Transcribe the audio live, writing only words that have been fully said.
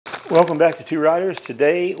Welcome back to Two Riders.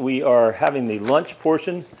 Today we are having the lunch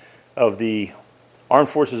portion of the Armed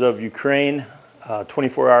Forces of Ukraine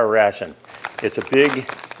 24-hour ration. It's a big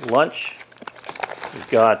lunch. We've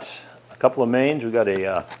got a couple of mains. We've got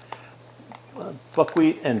a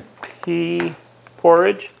buckwheat and pea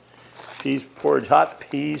porridge, peas porridge hot,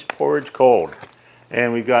 peas porridge cold.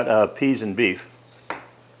 And we've got peas and beef.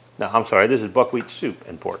 No, I'm sorry, this is buckwheat soup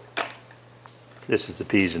and pork. This is the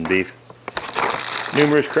peas and beef.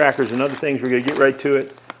 Numerous crackers and other things. We're going to get right to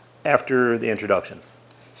it after the introduction.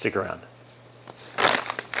 Stick around.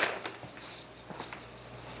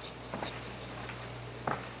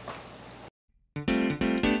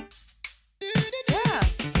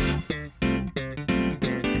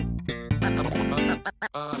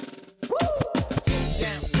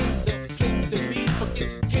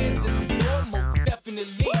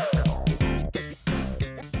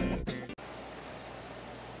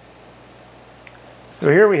 So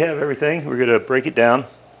here we have everything. We're going to break it down.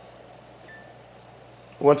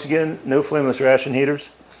 Once again, no flameless ration heaters.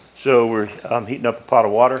 So we're heating up a pot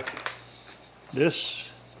of water. This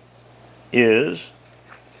is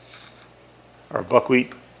our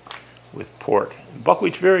buckwheat with pork.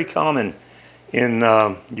 Buckwheat's very common in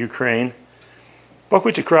Ukraine.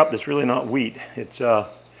 Buckwheat's a crop that's really not wheat. It's but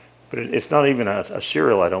it's not even a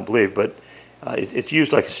cereal, I don't believe, but it's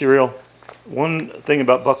used like a cereal. One thing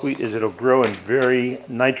about buckwheat is it'll grow in very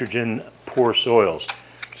nitrogen poor soils.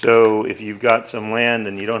 So if you've got some land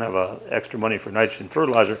and you don't have extra money for nitrogen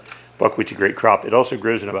fertilizer, buckwheat's a great crop. It also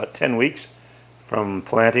grows in about 10 weeks from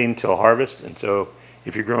planting till harvest. And so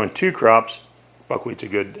if you're growing two crops, buckwheat's a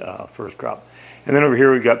good first crop. And then over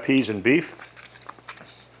here we've got peas and beef.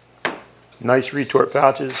 Nice retort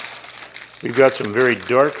pouches. We've got some very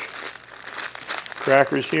dark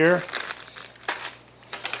crackers here.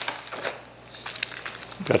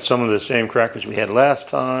 Got some of the same crackers we had last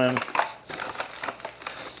time.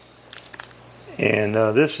 And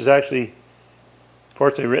this is actually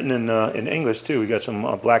partially written in English too. We got some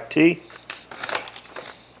black tea,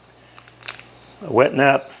 a wet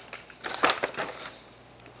nap,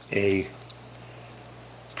 a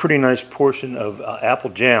pretty nice portion of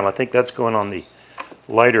apple jam. I think that's going on the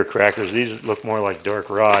lighter crackers. These look more like dark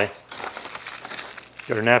rye.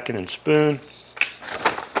 Got our napkin and spoon.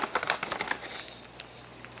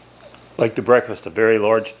 Like the breakfast, a very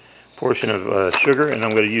large portion of sugar, and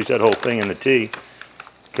I'm going to use that whole thing in the tea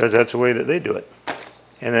because that's the way that they do it.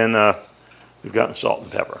 And then we've gotten salt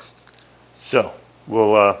and pepper. So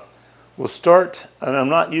we'll start, and I'm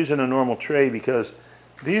not using a normal tray because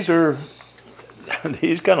these are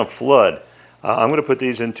these kind of flood. I'm going to put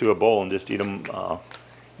these into a bowl and just eat them out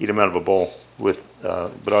of a bowl with,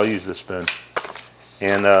 but I'll use the spoon.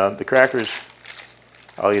 And the crackers,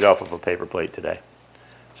 I'll eat off of a paper plate today.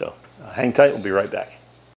 So hang tight, we'll be right back.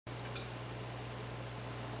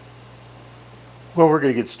 Well, we're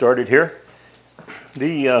going to get started here.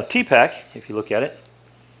 The tea pack, if you look at it,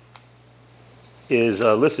 is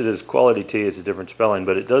listed as quality tea. It's a different spelling,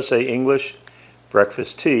 but it does say English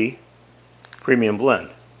breakfast tea premium blend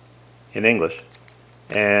in English.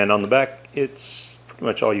 And on the back, it's pretty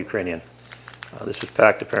much all Ukrainian. This was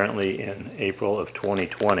packed apparently in April of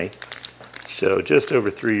 2020. So just over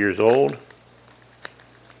 3 years old.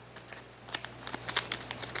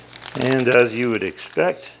 And as you would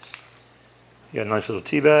expect, you got a nice little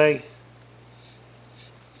tea bag.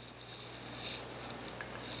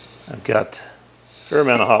 I've got a fair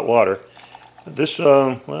amount of hot water. This,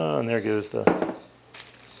 well, and there goes the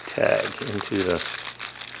tag into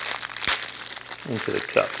the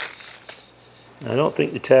cup. I don't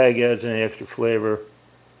think the tag adds any extra flavor.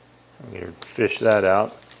 I'm going to fish that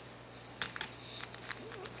out.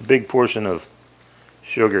 A big portion of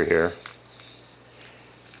sugar here.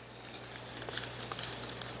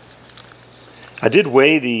 I did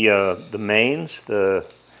weigh the mains, the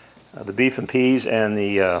beef and peas, and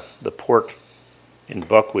the pork and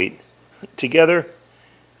buckwheat. Together,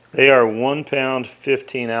 they are 1 pound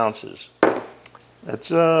 15 ounces.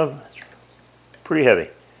 That's pretty heavy.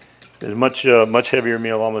 It's a much heavier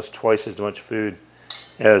meal, almost twice as much food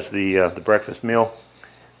as the breakfast meal.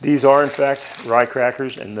 These are in fact rye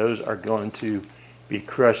crackers, and those are going to be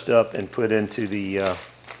crushed up and put into the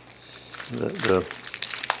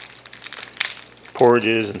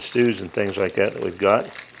porridges and stews and things like that we've got.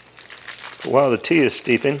 But while the tea is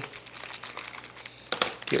steeping,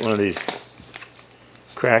 get one of these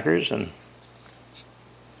crackers and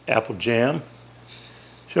apple jam.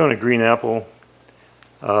 Showing a green apple.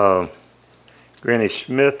 Granny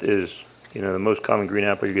Smith is, the most common green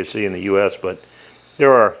apple you can see in the U.S., but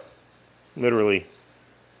there are literally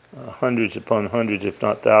hundreds upon hundreds, if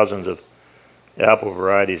not thousands, of apple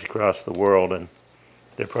varieties across the world, and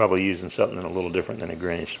they're probably using something a little different than a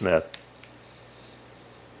Granny Smith.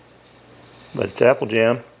 But it's apple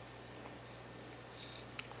jam.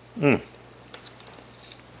 It's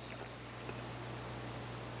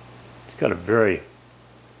got a very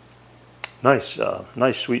nice,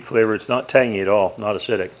 nice sweet flavor. It's not tangy at all, not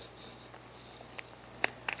acidic.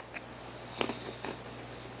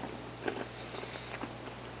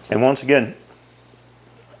 And once again,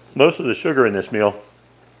 most of the sugar in this meal,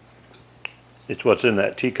 it's what's in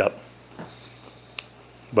that teacup.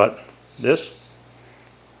 But this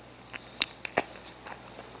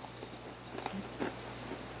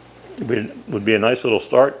would be a nice little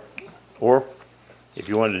start, or if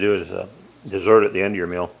you wanted to do it as a dessert at the end of your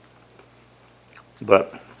meal.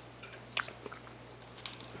 But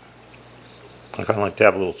I kind of like to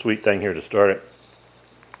have a little sweet thing here to start it.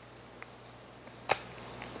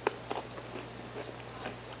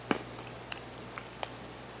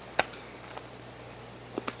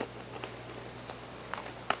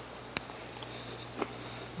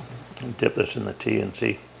 And dip this in the tea and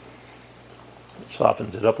see. It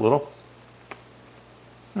softens it up a little.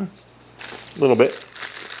 A little bit.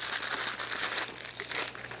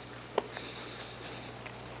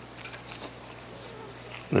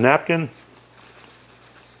 The napkin,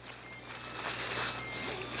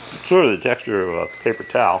 it's sort of the texture of a paper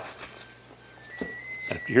towel.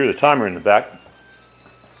 If you hear the timer in the back,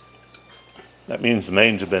 that means the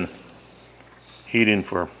mains have been heating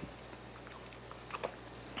for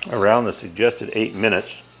around the suggested 8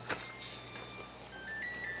 minutes.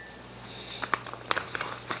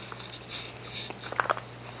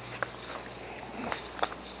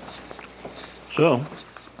 So,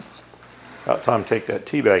 about time to take that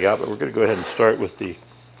tea bag out, but we're going to go ahead and start with the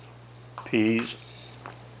peas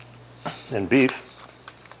and beef.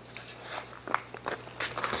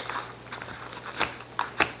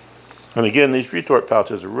 And again, these retort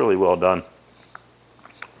pouches are really well done.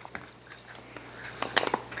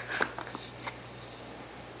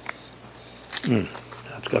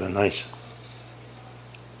 That's got a nice,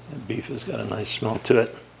 the beef has got a nice smell to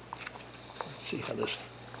it. Let's see how this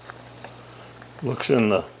looks in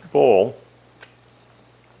the bowl.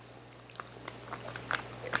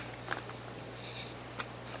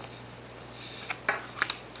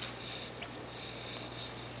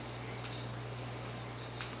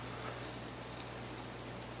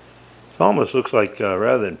 It almost looks like,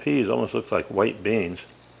 rather than peas, it almost looks like white beans.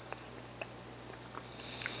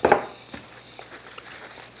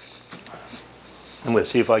 I'm going to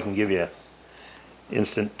see if I can give you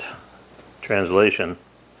instant translation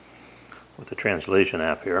with the translation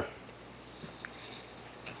app here.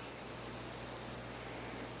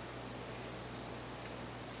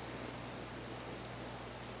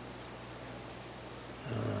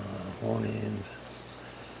 Warnings.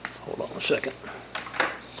 Hold on a second.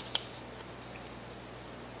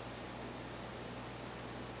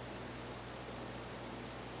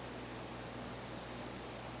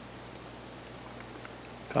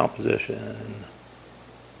 Composition.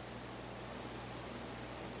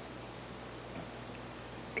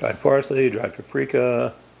 Dried parsley, dried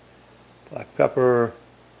paprika, black pepper,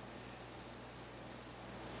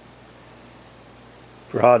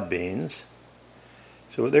 broad beans.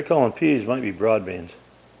 So what they're calling peas might be broad beans.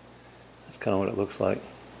 That's kind of what it looks like.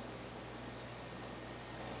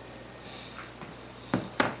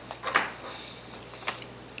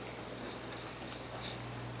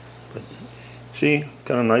 But see,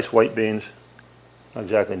 kind of nice white beans. Not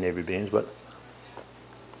exactly navy beans, but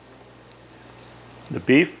the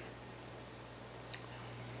beef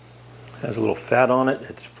has a little fat on it.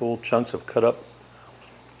 It's full chunks of cut up.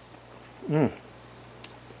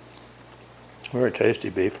 Very tasty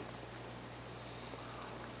beef.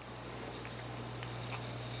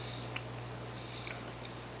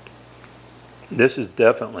 This is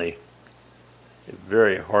definitely a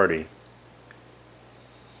very hearty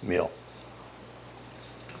meal.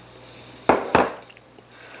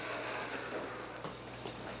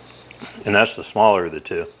 And that's the smaller of the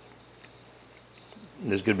two.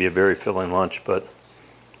 This is going to be a very filling lunch, but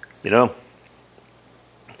you know,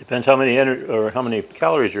 depends how many how many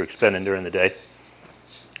calories you're expending during the day.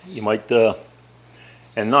 You might,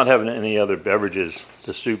 and not having any other beverages,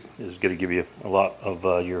 the soup is going to give you a lot of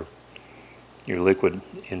your liquid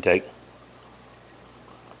intake.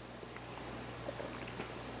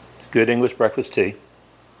 Good English breakfast tea.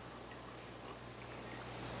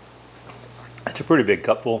 It's a pretty big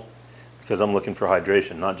cupful because I'm looking for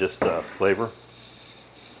hydration, not just flavor.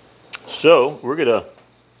 So we're gonna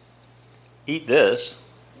eat this,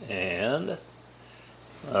 and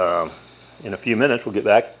in a few minutes we'll get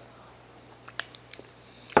back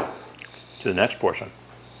to the next portion.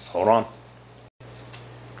 Hold on.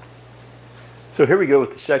 So here we go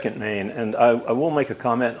with the second main, and I will make a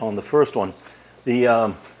comment on the first one.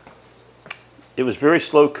 It was very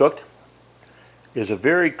slow cooked. There's a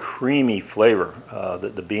very creamy flavor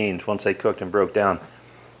that the beans, once they cooked and broke down,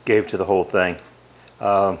 gave to the whole thing.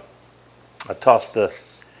 I've tossed the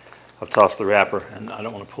wrapper, and I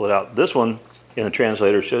don't want to pull it out. This one in the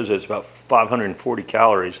translator shows that it's about 540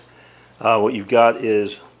 calories. What you've got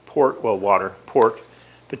is pork, well, water, pork,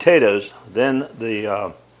 potatoes, then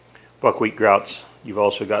the buckwheat grouts. You've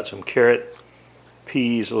also got some carrot,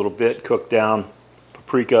 peas, a little bit cooked down,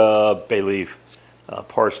 paprika, bay leaf,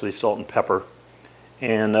 parsley, salt, and pepper.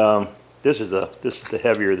 And this is the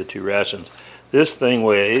heavier of the two rations. This thing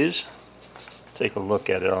weighs, let's take a look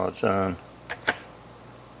at it on its own.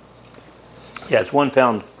 Yeah, it's 1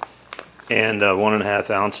 pound and 1.5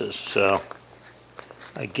 ounces. So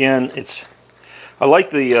again, I like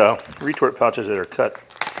the retort pouches that are cut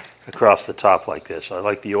across the top like this. I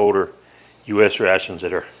like the older U.S. rations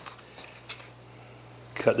that are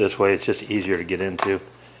cut this way. It's just easier to get into.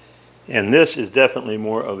 And this is definitely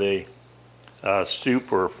more of a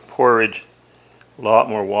soup or porridge, a lot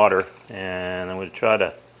more water, and I'm going to try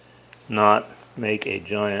to not make a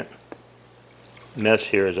giant mess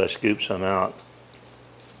here as I scoop some out.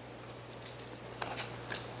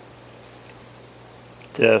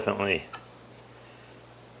 Definitely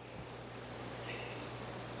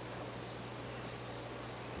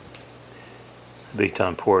a big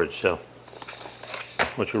time porridge. So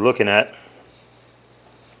what you're looking at,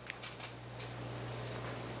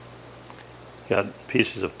 got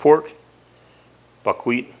pieces of pork,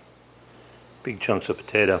 buckwheat, big chunks of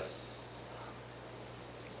potato.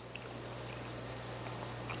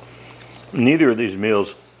 Neither of these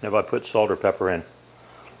meals have I put salt or pepper in.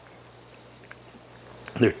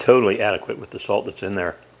 They're totally adequate with the salt that's in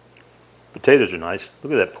there. Potatoes are nice.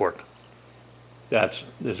 Look at that pork. This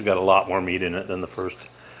has got a lot more meat in it than the first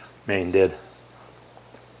main did.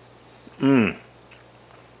 And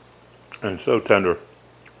so tender.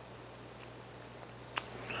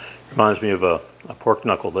 Reminds me of a pork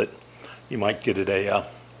knuckle that you might get at a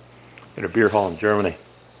beer hall in Germany.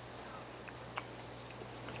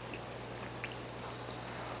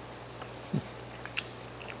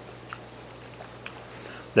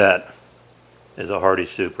 That is a hearty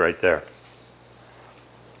soup right there.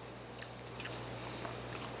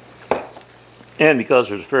 And because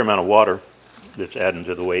there's a fair amount of water that's adding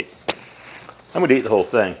to the weight, I'm going to eat the whole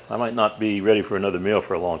thing. I might not be ready for another meal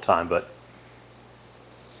for a long time, but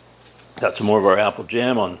got some more of our apple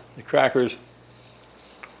jam on the crackers.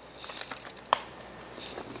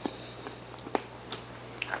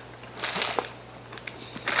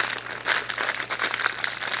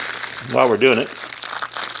 While we're doing it,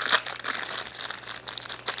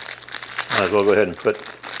 might as well go ahead and put,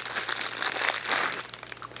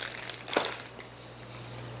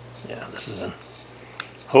 yeah, this is in,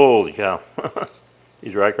 holy cow.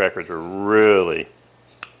 These rye crackers are really,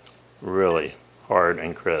 really hard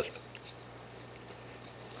and crisp.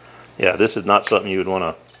 Yeah, this is not something you would want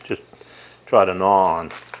to just try to gnaw on.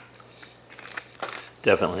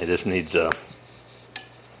 Definitely, this needs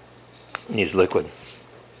liquid.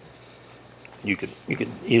 You could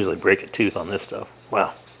easily break a tooth on this stuff.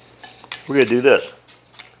 Wow. We're going to do this,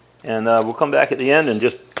 and we'll come back at the end and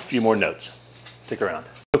just a few more notes. Stick around.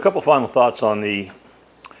 A couple final thoughts on the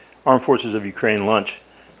Armed Forces of Ukraine lunch.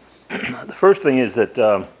 The first thing is that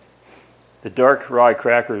the dark rye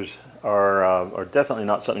crackers are definitely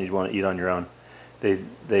not something you want to eat on your own.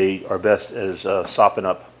 They are best as sopping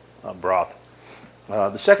up broth.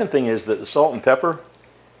 The second thing is that the salt and pepper,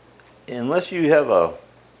 unless you have a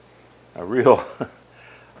real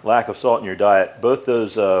lack of salt in your diet, both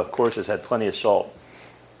those courses had plenty of salt.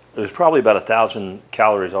 There's probably about 1,000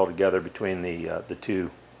 calories altogether between the two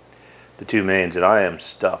mains, and I am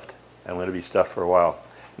stuffed. I'm going to be stuffed for a while.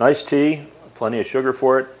 Nice tea, plenty of sugar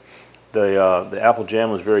for it. The apple jam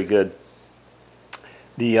was very good.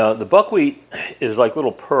 The buckwheat is like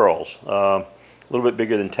little pearls, a little bit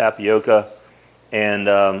bigger than tapioca, and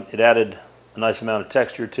it added a nice amount of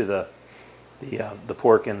texture to the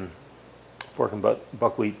pork and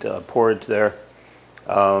buckwheat porridge there.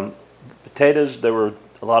 Potatoes, there were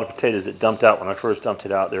a lot of potatoes that dumped out when I first dumped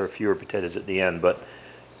it out. There were fewer potatoes at the end, but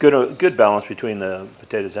good balance between the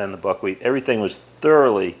potatoes and the buckwheat. Everything was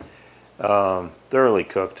thoroughly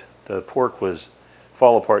cooked. The pork was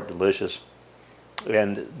fall apart delicious.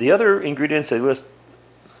 And the other ingredients they list,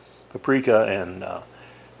 paprika and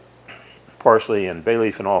parsley and bay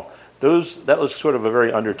leaf and all, that was sort of a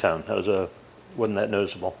very undertone. Wasn't that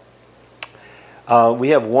noticeable. We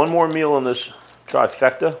have one more meal on this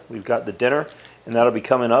trifecta. We've got the dinner, and that'll be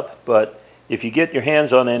coming up. But if you get your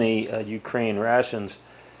hands on any Ukraine rations,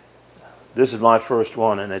 this is my first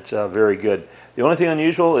one, and it's very good. The only thing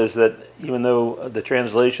unusual is that even though the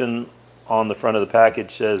translation on the front of the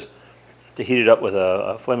package says to heat it up with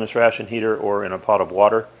a flameless ration heater or in a pot of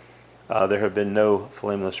water, there have been no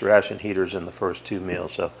flameless ration heaters in the first two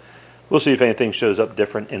meals. So we'll see if anything shows up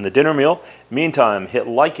different in the dinner meal. Meantime, hit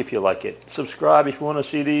like if you like it. Subscribe if you want to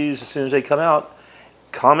see these as soon as they come out.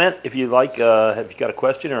 Comment if you like. If you got a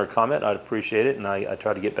question or a comment, I'd appreciate it, and I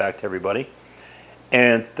try to get back to everybody.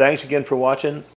 And thanks again for watching.